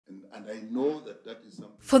And I know that that is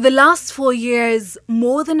something. For the last 4 years,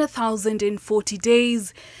 more than 1,040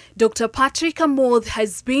 days, Dr. Partick Amoth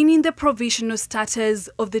has been in the provisional status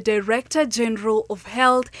of the Director General of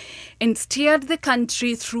Health and steered the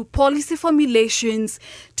country through policy formulations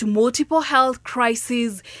to multiple health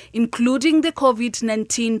crises, including the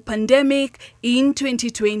COVID-19 pandemic in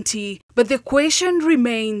 2020. But the question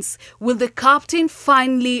remains, will the captain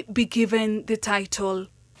finally be given the title?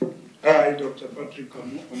 I, Dr. Partick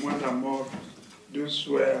Amoth, do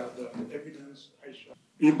swear that the evidence I shall,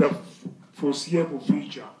 in the foreseeable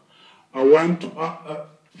future, I want to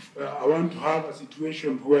have a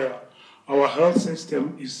situation where our health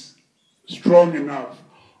system is strong enough,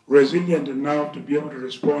 resilient enough to be able to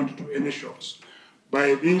respond to any shocks.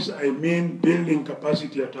 By this, I mean building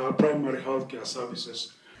capacity at our primary healthcare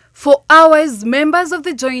services. For hours, members of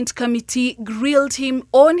the Joint Committee grilled him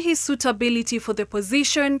on his suitability for the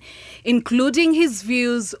position, including his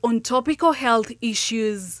views on topical health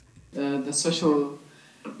issues. The Social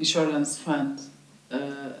Insurance Fund,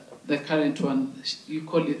 the current one, you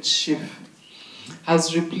call it SHIF,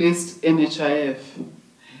 has replaced NHIF.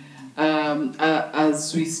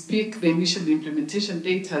 As we speak, the initial implementation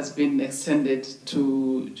date has been extended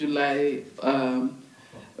to July,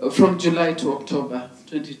 from July to October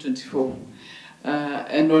 2024.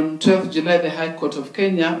 And on 12th July, the High Court of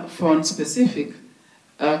Kenya found specific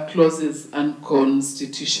clauses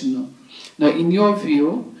unconstitutional. Now, in your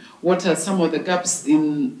view, what are some of the gaps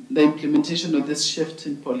in the implementation of this shift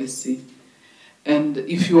in policy? And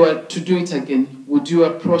if you were to do it again, would you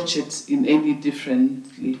approach it in any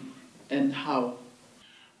differently, and how?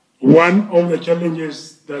 One of the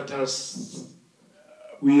challenges that has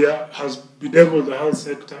bedeviled the health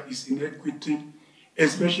sector is inequity,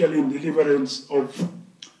 especially in deliverance of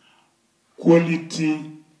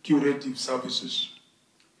quality curative services.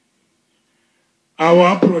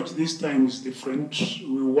 Our approach this time is different.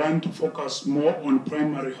 We want to focus more on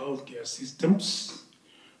primary healthcare systems,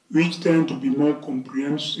 which tend to be more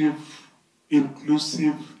comprehensive,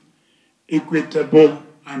 inclusive, equitable,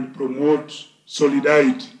 and promote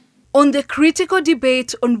solidarity. On the critical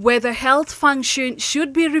debate on whether health function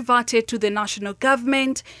should be reverted to the national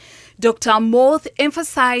government, Dr. Amoth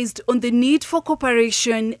emphasized on the need for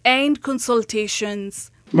cooperation and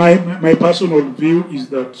consultations. My personal view is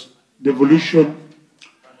that devolution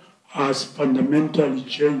has fundamentally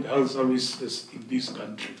changed health services in this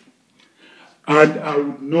country. And I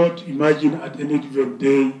would not imagine at any given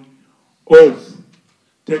day of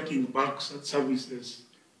taking back such services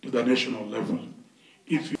to the national level.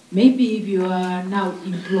 Maybe if you are now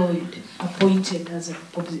employed, appointed as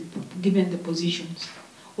given the positions,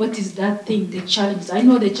 what is that thing, the challenges? I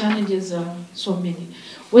know the challenges are so many.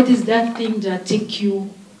 What is that thing that take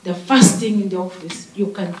you, the first thing in the office, you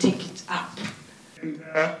can take it up? And,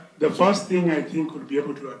 the first thing I think would be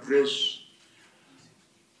able to address,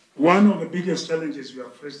 one of the biggest challenges we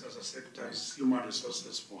have faced as a sector is human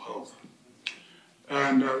resources for health.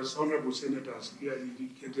 And as Honorable Senators clearly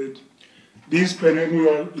indicated, this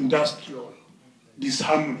perennial industrial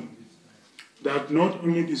disharmony that not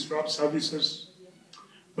only disrupts services,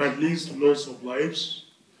 but leads to loss of lives,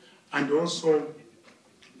 and also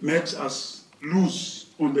makes us lose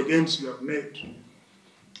on the gains we have made.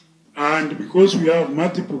 And because we have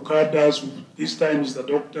multiple cadres, this time is the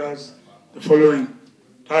doctors, the following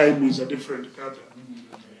time is a different cadre.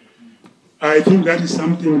 I think that is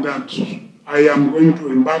something that I am going to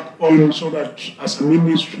embark on so that as a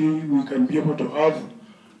ministry we can be able to have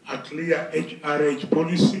a clear HRH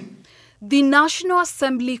policy. The National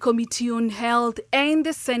Assembly Committee on Health and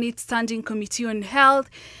the Senate Standing Committee on Health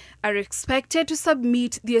are expected to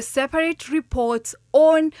submit their separate reports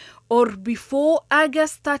on or before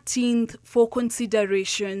August 13th for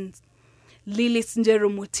consideration. Lilith Njero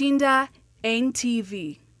Mutinda,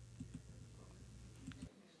 NTV.